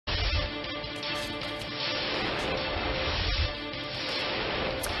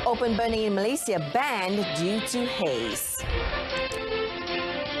Open burning in Malaysia banned due to haze.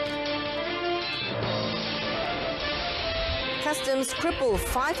 Customs cripple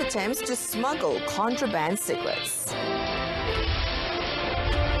 5 attempts to smuggle contraband cigarettes.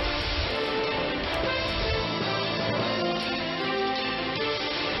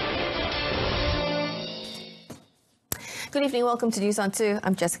 Good evening, welcome to News on 2.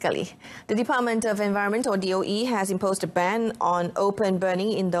 I'm Jessica Lee. The Department of Environment, or DOE, has imposed a ban on open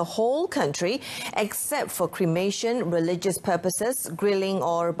burning in the whole country except for cremation, religious purposes, grilling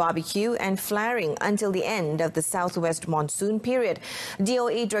or barbecue and flaring until the end of the southwest monsoon period.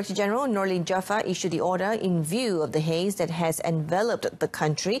 DOE Director General Nurlin Jaffar issued the order in view of the haze that has enveloped the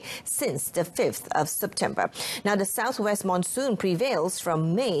country since the 5th of September. Now, the southwest monsoon prevails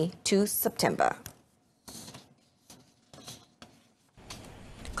from May to September.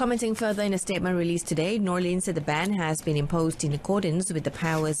 Commenting further in a statement released today, Nurlin said the ban has been imposed in accordance with the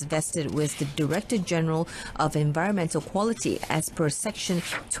powers vested with the Director General of Environmental Quality as per Section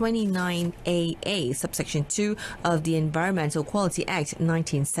 29AA, subsection 2 of the Environmental Quality Act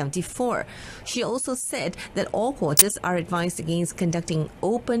 1974. She also said that all quarters are advised against conducting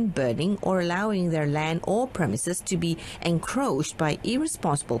open burning or allowing their land or premises to be encroached by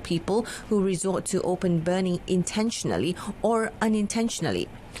irresponsible people who resort to open burning intentionally or unintentionally.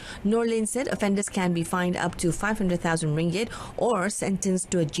 Nurlin said offenders can be fined up to 500,000 ringgit or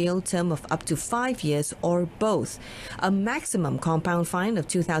sentenced to a jail term of up to 5 years or both. A maximum compound fine of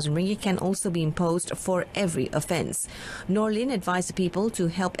 2,000 ringgit can also be imposed for every offence. Nurlin advised the people to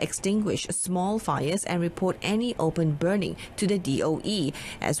help extinguish small fires and report any open burning to the DOE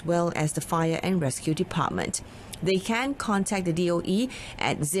as well as the Fire and Rescue Department. They can contact the DOE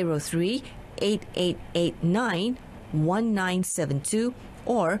at 03-8889-1972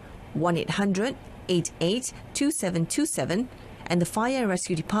 or 1-800-88-2727 and the Fire and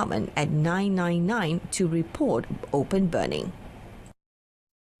Rescue Department at 999 to report open burning.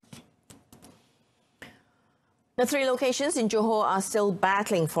 The 3 locations in Johor are still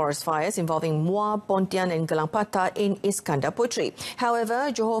battling forest fires involving Muar, Pontian and Gelang Patah in Iskandar Puteri.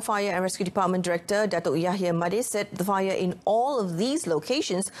 However, Johor Fire and Rescue Department Director Datuk Yahya Madis said the fire in all of these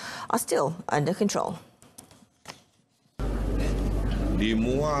locations are still under control. Di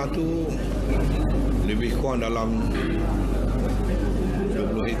Muar tu lebih kurang dalam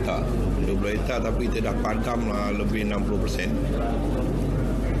 20 hektar. 20 hektar tapi kita dah padam lebih 60%.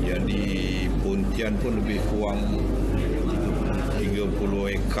 Yang di Pontian pun lebih kurang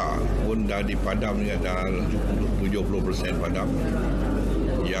 30 hektar pun dah dipadam dengan dah 70% padam.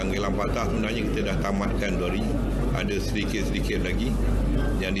 Yang Gelang Patah sebenarnya kita dah tamatkan Dori. Ada sedikit-sedikit lagi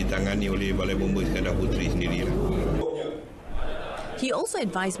yang ditangani oleh Balai Bomba Iskandar Puteri sendirilah. He also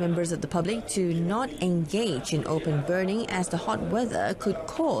advised members of the public to not engage in open burning as the hot weather could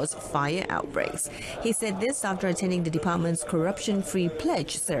cause fire outbreaks. He said this after attending the department's corruption-free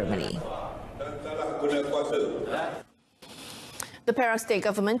pledge ceremony. The Perak State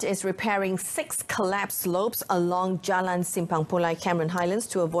Government is repairing 6 collapsed slopes along Jalan Simpang Pulai, Cameron Highlands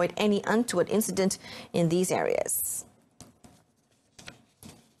to avoid any untoward incident in these areas.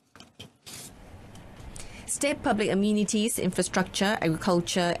 State Public Amenities, Infrastructure,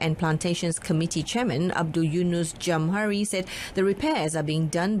 Agriculture and Plantations Committee Chairman Abdul Yunus Jamhari said the repairs are being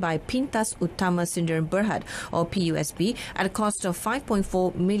done by Pintas Utama Sundaram Berhad, or PUSB, at a cost of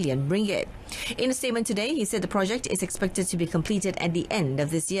 5.4 million ringgit. In a statement today, he said the project is expected to be completed at the end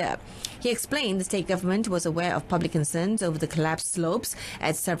of this year. He explained the state government was aware of public concerns over the collapsed slopes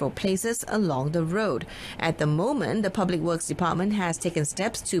at several places along the road. At the moment, the Public Works Department has taken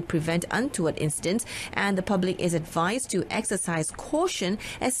steps to prevent untoward incidents and the public is advised to exercise caution,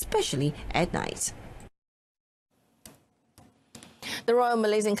 especially at night. The Royal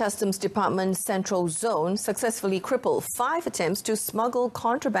Malaysian Customs Department Central Zone successfully crippled 5 attempts to smuggle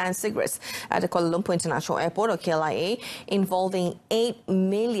contraband cigarettes at the Kuala Lumpur International Airport, or KLIA, involving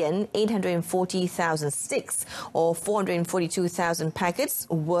 8,840,000 sticks, or 442,000 packets,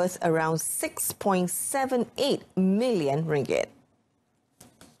 worth around 6.78 million ringgit.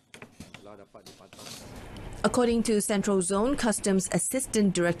 According to Central Zone Customs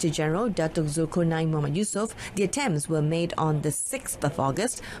Assistant Director General Datuk Zulkarnain Muhammad Yusof, the attempts were made on the 6th of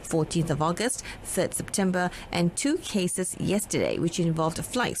August, 14th of August, 3rd September and 2 cases yesterday, which involved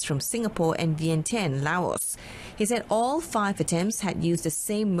flights from Singapore and Vientiane, Laos. He said all 5 attempts had used the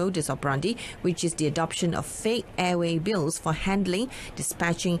same modus operandi, which is the adoption of fake airway bills for handling,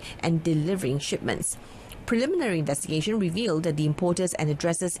 dispatching and delivering shipments. Preliminary investigation revealed that the importers and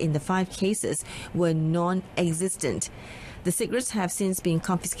addresses in the 5 cases were non-existent. The cigarettes have since been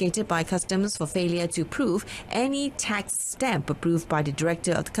confiscated by Customs for failure to prove any tax stamp approved by the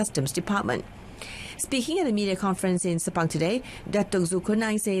Director of the Customs Department. Speaking at a media conference in Sepang today, Datuk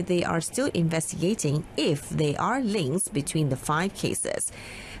Zulkarnain said they are still investigating if there are links between the 5 cases.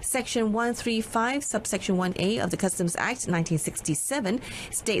 Section 135, subsection 1A of the Customs Act 1967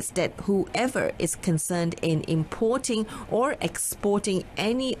 states that whoever is concerned in importing or exporting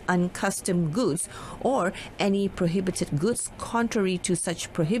any uncustomed goods or any prohibited goods contrary to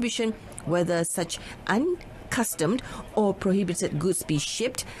such prohibition, whether such uncustomed or prohibited goods be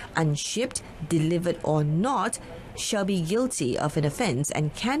shipped, unshipped, delivered or not, shall be guilty of an offence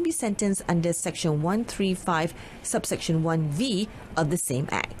and can be sentenced under Section 135, subsection 1V of the same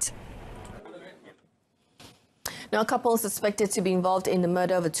Act. Now, a couple suspected to be involved in the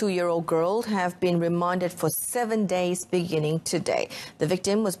murder of a 2-year-old girl have been remanded for 7 days beginning today. The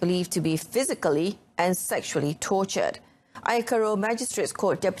victim was believed to be physically and sexually tortured. Ayakaro Magistrates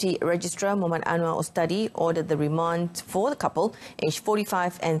Court Deputy Registrar Muhammad Anwar Ostadi ordered the remand for the couple, aged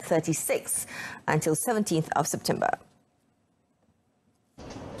 45 and 36, until 17th of September.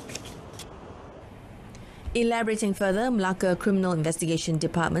 Elaborating further, Melaka Criminal Investigation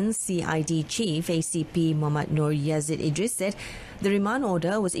Department CID Chief ACP Muhammad Nur Yazid Idris said the remand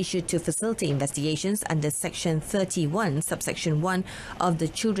order was issued to facilitate investigations under Section 31, subsection 1 of the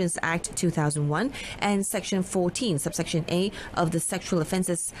Children's Act 2001 and Section 14, subsection A of the Sexual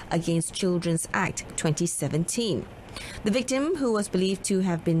Offences Against Children's Act 2017. The victim, who was believed to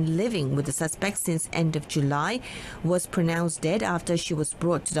have been living with the suspect since end of July, was pronounced dead after she was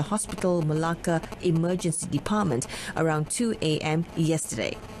brought to the hospital Melaka Emergency Department around 2 a.m.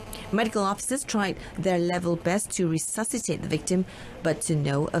 yesterday. Medical officers tried their level best to resuscitate the victim, but to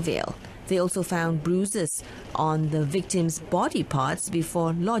no avail. They also found bruises on the victim's body parts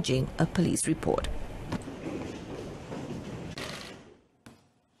before lodging a police report.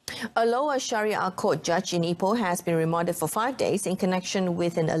 A lower Sharia court judge in Ipoh has been remanded for 5 days in connection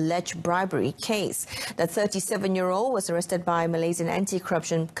with an alleged bribery case. The 37-year-old was arrested by Malaysian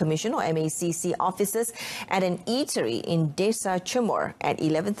Anti-Corruption Commission or MACC officers at an eatery in Desa Cemor at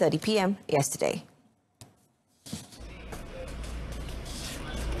 11:30 p.m. yesterday.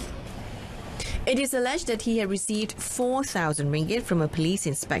 It is alleged that he had received 4,000 ringgit from a police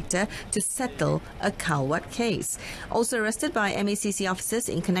inspector to settle a Kalwat case. Also arrested by MACC officers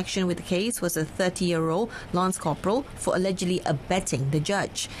in connection with the case was a 30-year-old Lance Corporal for allegedly abetting the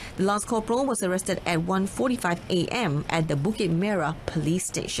judge. The Lance Corporal was arrested at 1:45 a.m. at the Bukit Merah police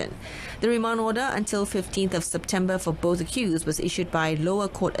station. The remand order until 15th of September for both accused was issued by Lower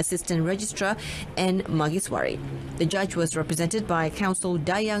Court Assistant Registrar N. Magiswari. The judge was represented by Counsel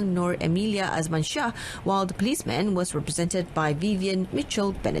Dayang Nur Emilia Azman Shah, while the policeman was represented by Vivian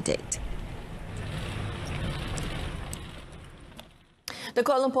Mitchell Benedict. The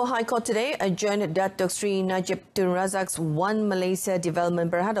Kuala Lumpur High Court today adjourned Datuk Sri Najib Tun Razak's One Malaysia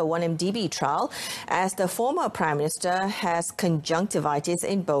Development Berhad or 1MDB trial as the former Prime Minister has conjunctivitis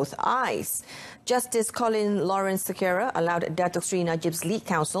in both eyes. Justice Colin Lawrence Sekera allowed Datuk Sri Najib's lead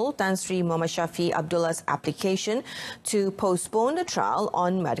counsel, Tan Sri Muhammad Shafi Abdullah's application to postpone the trial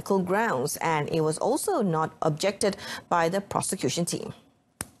on medical grounds, and it was also not objected by the prosecution team.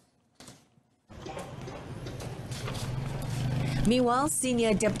 Meanwhile,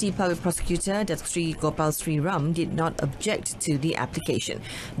 Senior Deputy Public Prosecutor Datuk Sri Gopal Sri Ram did not object to the application.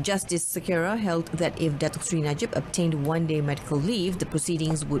 Justice Sekera held that if Datuk Sri Najib obtained 1-day medical leave, the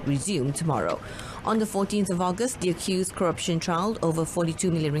proceedings would resume tomorrow. On the 14th of August, the accused corruption trial over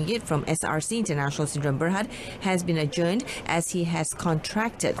 42 million ringgit from SRC International Syndrome Berhad has been adjourned as he has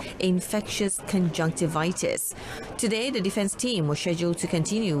contracted infectious conjunctivitis. Today, the defence team was scheduled to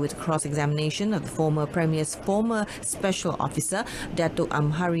continue with cross-examination of the former Premier's former special officer, Datuk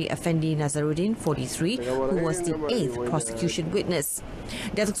Amhari Effendi Nazaruddin, 43, who was the 8th prosecution witness.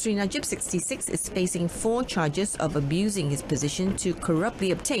 Datuk Sri Najib, 66, is facing 4 charges of abusing his position to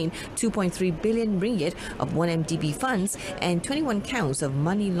corruptly obtain 2.3 billion ringgit of 1MDB funds and 21 counts of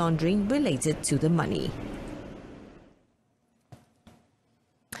money laundering related to the money.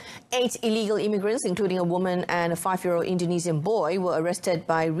 8 illegal immigrants, including a woman and a 5-year-old Indonesian boy, were arrested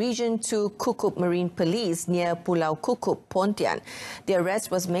by Region 2 Kukup Marine Police near Pulau Kukup, Pontian. The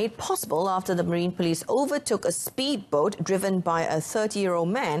arrest was made possible after the Marine Police overtook a speedboat driven by a 30-year-old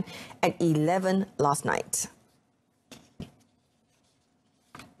man at 11 last night.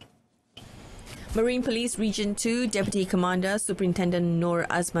 Marine Police Region 2 Deputy Commander Superintendent Nur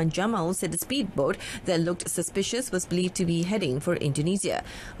Azman Jamal said the speedboat that looked suspicious was believed to be heading for Indonesia.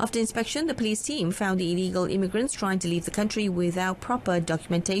 After inspection, the police team found the illegal immigrants trying to leave the country without proper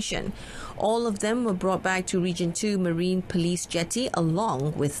documentation. All of them were brought back to Region 2 Marine Police Jetty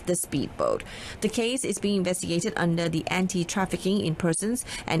along with the speedboat. The case is being investigated under the Anti-Trafficking in Persons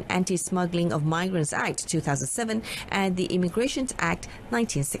and Anti-Smuggling of Migrants Act 2007 and the Immigration Act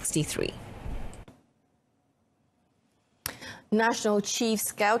 1963. National Chief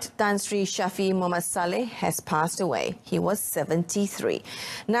Scout Tan Sri Shafi Muhammad Saleh has passed away. He was 73.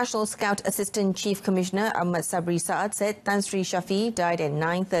 National Scout Assistant Chief Commissioner Ahmad Sabri Saad said Tan Sri Shafi died at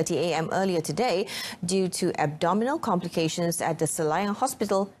 9:30 a.m. earlier today due to abdominal complications at the Selayang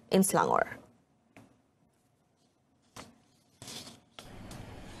Hospital in Selangor.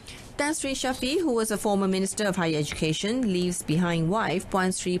 Tan Sri Shafi, who was a former Minister of Higher Education, leaves behind wife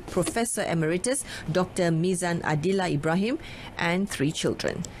Puan Sri Professor Emeritus Dr. Mizan Adila Ibrahim and 3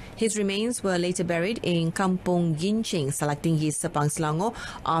 children. His remains were later buried in Kampung Ginching, Salak Tinggi, Sepang, Selangor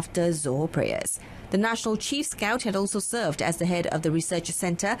after Zohor prayers. The National Chief Scout had also served as the head of the Research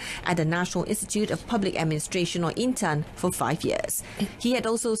Centre at the National Institute of Public Administration or INTAN for 5 years. He had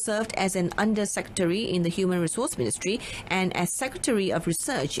also served as an Under-Secretary in the Human Resource Ministry and as Secretary of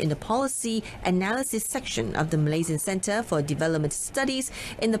Research in the Policy Analysis section of the Malaysian Centre for Development Studies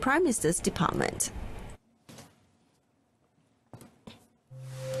in the Prime Minister's Department.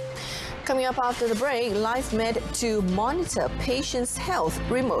 Coming up after the break, LifeMed to monitor patients' health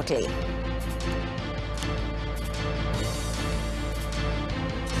remotely.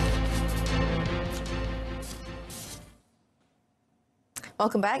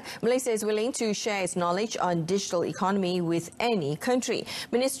 Welcome back. Malaysia is willing to share its knowledge on digital economy with any country.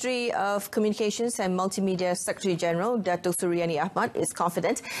 Ministry of Communications and Multimedia Secretary General Datuk Suryani Ahmad is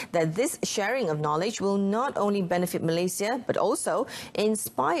confident that this sharing of knowledge will not only benefit Malaysia but also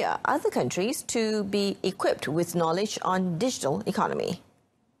inspire other countries to be equipped with knowledge on digital economy.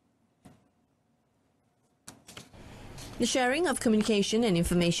 The sharing of communication and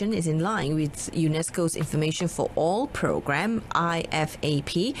information is in line with UNESCO's Information for All program,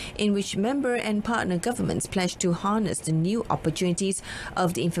 IFAP, in which member and partner governments pledge to harness the new opportunities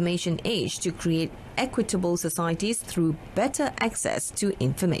of the information age to create equitable societies through better access to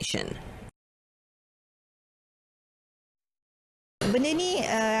information. Benda ni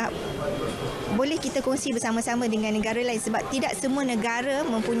boleh kita kongsi bersama-sama dengan negara lain sebab tidak semua negara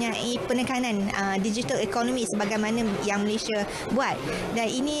mempunyai penekanan digital economy sebagaimana yang Malaysia buat, dan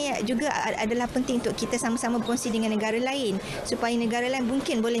ini juga adalah penting untuk kita sama-sama berkongsi dengan negara lain supaya negara lain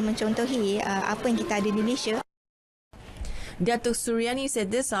mungkin boleh mencontohi apa yang kita ada di Malaysia. Datuk Suryani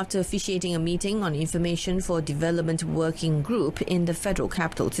said this after officiating a meeting on Information for Development Working Group in the Federal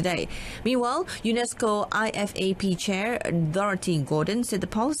Capital today. Meanwhile, UNESCO IFAP Chair Dorothy Gordon said the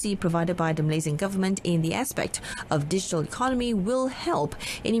policy provided by the Malaysian government in the aspect of digital economy will help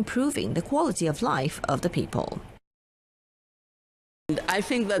in improving the quality of life of the people. I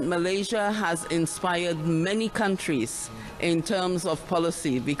think that Malaysia has inspired many countries in terms of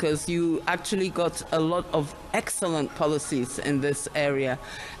policy because you actually got a lot of excellent policies in this area,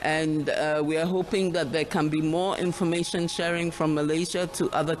 and we are hoping that there can be more information sharing from Malaysia to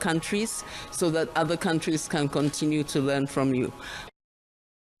other countries so that other countries can continue to learn from you.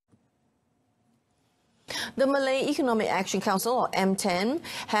 The Malay Economic Action Council, or M10,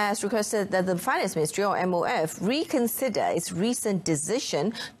 has requested that the Finance Ministry, or MOF, reconsider its recent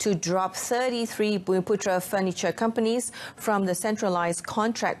decision to drop 33 Bumiputera furniture companies from the Centralised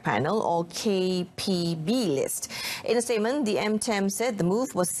Contract Panel, or KPB list. In a statement, the M10 said the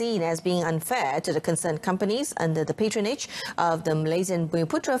move was seen as being unfair to the concerned companies under the patronage of the Malaysian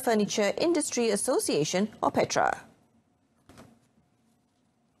Bumiputera Furniture Industry Association, or PETRA.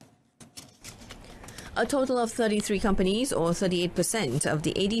 A total of 33 companies, or 38% of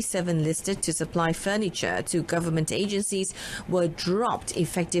the 87 listed to supply furniture to government agencies, were dropped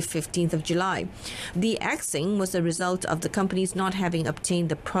effective 15th of July. The axing was the result of the companies not having obtained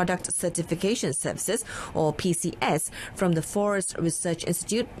the Product Certification Services, or PCS, from the Forest Research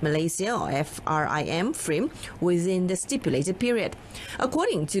Institute Malaysia, or FRIM, within the stipulated period.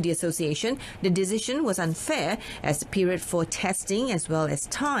 According to the association, the decision was unfair as the period for testing as well as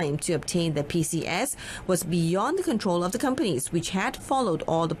time to obtain the PCS was beyond the control of the companies, which had followed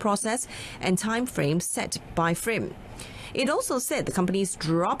all the process and time frames set by FRIM. It also said the companies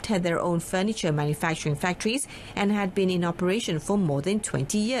had their own furniture manufacturing factories and had been in operation for more than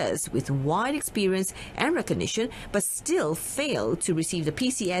 20 years with wide experience and recognition, but still failed to receive the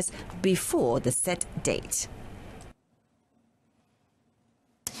PCS before the set date.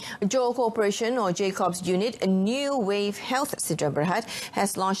 Johor Corporation, or Jacob's unit, a New Wave Health Syndrome Berhad,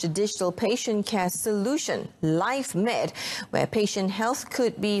 has launched a digital patient care solution, LifeMed, where patient health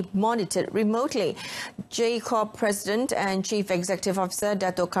could be monitored remotely. Jacob President and Chief Executive Officer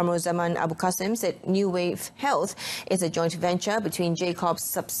Dato' Kamruzaman Abu Qasim said New Wave Health is a joint venture between Jacob's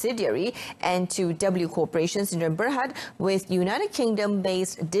subsidiary N2W Corporation Syndrome Berhad with United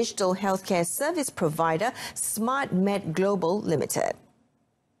Kingdom-based digital healthcare service provider SmartMed Global Limited.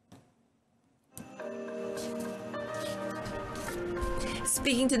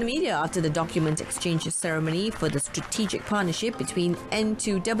 Speaking to the media after the document exchange ceremony for the strategic partnership between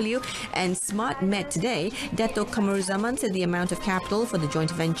N2W and SmartMed today, Dato' Kamruzaman said the amount of capital for the joint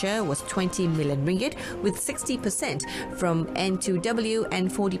venture was 20 million ringgit, with 60% from N2W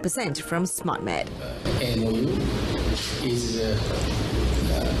and 40% from SmartMed. MOU is a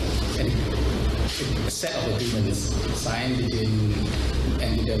set of agreements signed between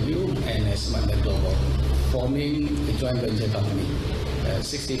N2W and SmartMed Global, forming a joint venture company.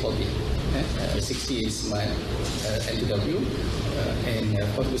 60-40. 60 is my N2W and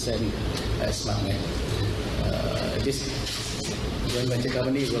 40% SmartMed. This joint venture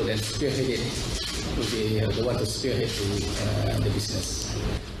company will then spearhead it, will be the one to spearhead the business.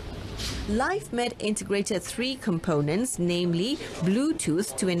 LifeMed integrated 3 components, namely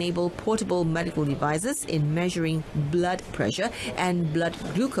Bluetooth to enable portable medical devices in measuring blood pressure and blood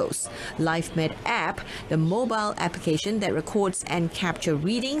glucose, LifeMed app, the mobile application that records and captures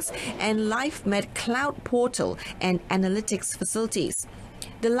readings, and LifeMed cloud portal and analytics facilities.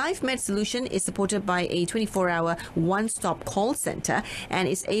 The LifeMed solution is supported by a 24-hour one-stop call center and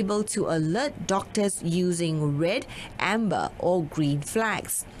is able to alert doctors using red, amber or green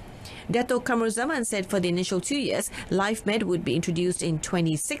flags. Dato' Kamruzaman said for the initial 2 years, LifeMed would be introduced in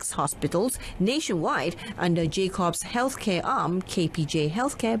 26 hospitals nationwide under Jacob's healthcare arm, KPJ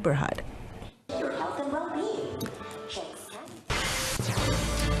Healthcare Berhad.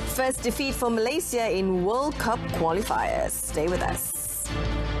 First defeat for Malaysia in World Cup qualifiers. Stay with us.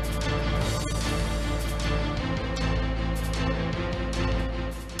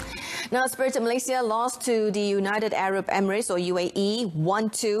 Now, Spirited Malaysia lost to the United Arab Emirates, or UAE,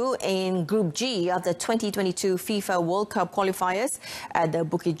 1-2 in Group G of the 2022 FIFA World Cup qualifiers at the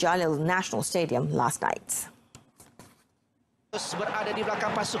Bukit Jalil National Stadium last night.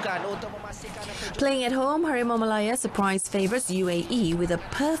 Playing at home, Harimau Malaya surprised favourites UAE with a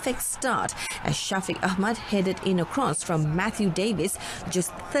perfect start as Shafiq Ahmad headed in a cross from Matthew Davis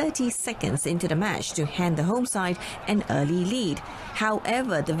just 30 seconds into the match to hand the home side an early lead.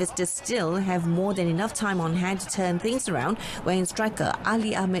 However, the visitors still have more than enough time on hand to turn things around when striker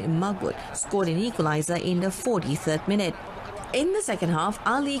Ali Ahmed Maghud scored an equaliser in the 43rd minute. In the second half,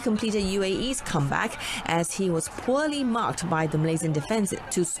 Ali completed UAE's comeback as he was poorly marked by the Malaysian defence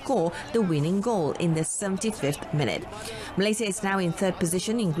to score the winning goal in the 75th minute. Malaysia is now in 3rd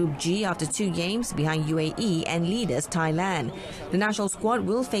position in Group G after 2 games behind UAE and leaders Thailand. The national squad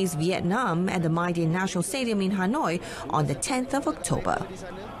will face Vietnam at the Mai National Stadium in Hanoi on the 10th of October.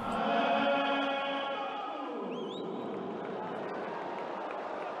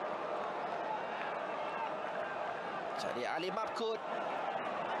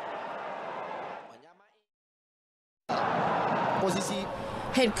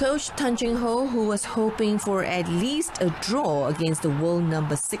 Head coach Tan Cheng Ho, who was hoping for at least a draw against the world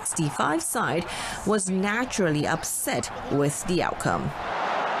number 65 side, was naturally upset with the outcome.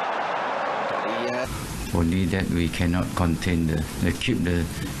 Only that we cannot contain keep the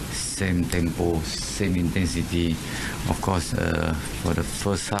same tempo, same intensity. Of course, for the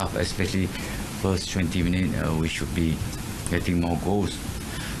first half, especially first 20 minutes, we should be getting more goals.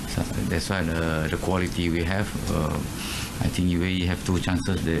 So that's why the quality we have. I think UAE have 2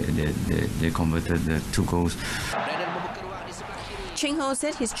 chances. They converted the 2 goals. Cheng Ho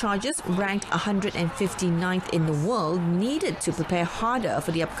said his charges, ranked 159th in the world, needed to prepare harder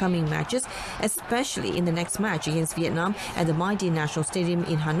for the upcoming matches, especially in the next match against Vietnam at the Mai National Stadium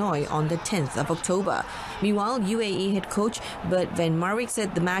in Hanoi on the 10th of October. Meanwhile, UAE head coach Bert van Marwijk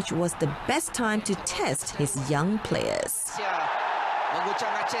said the match was the best time to test his young players.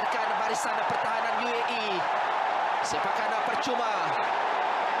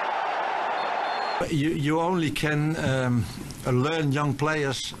 You only can learn young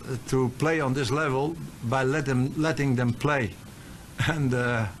players to play on this level by letting them play, and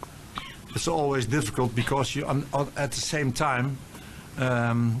it's always difficult because you at the same time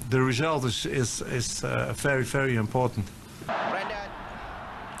the result is very, very important.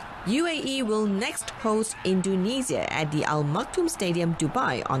 UAE will next host Indonesia at the Al Maktoum Stadium,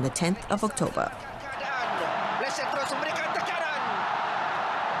 Dubai on the 10th of October.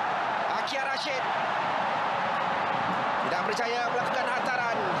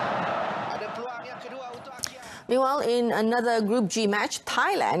 Meanwhile, in another Group G match,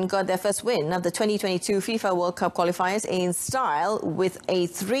 Thailand got their first win of the 2022 FIFA World Cup qualifiers in style with a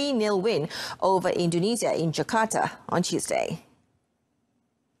 3-0 win over Indonesia in Jakarta on Tuesday.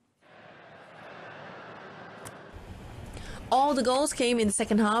 All the goals came in the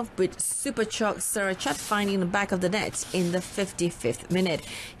second half, with Superchok Sarachat finding the back of the net in the 55th minute.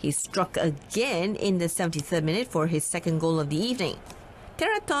 He struck again in the 73rd minute for his second goal of the evening.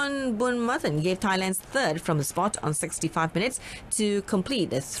 Teraton Bunmathan gave Thailand's third from the spot on 65 minutes to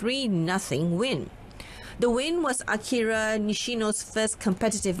complete a 3-0 win. The win was Akira Nishino's first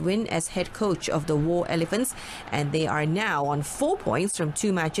competitive win as head coach of the War Elephants, and they are now on 4 points from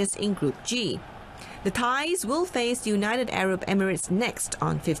 2 matches in Group G. The Thais will face the United Arab Emirates next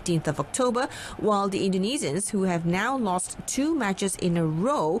on 15th of October, while the Indonesians, who have now lost 2 matches in a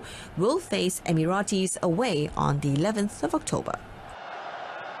row, will face Emiratis away on the 11th of October.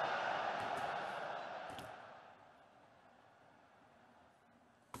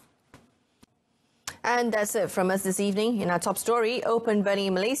 And that's it from us this evening. In our top story, open burning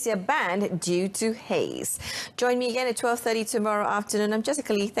in Malaysia banned due to haze. Join me again at 12:30 tomorrow afternoon. I'm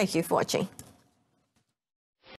Jessica Lee. Thank you for watching.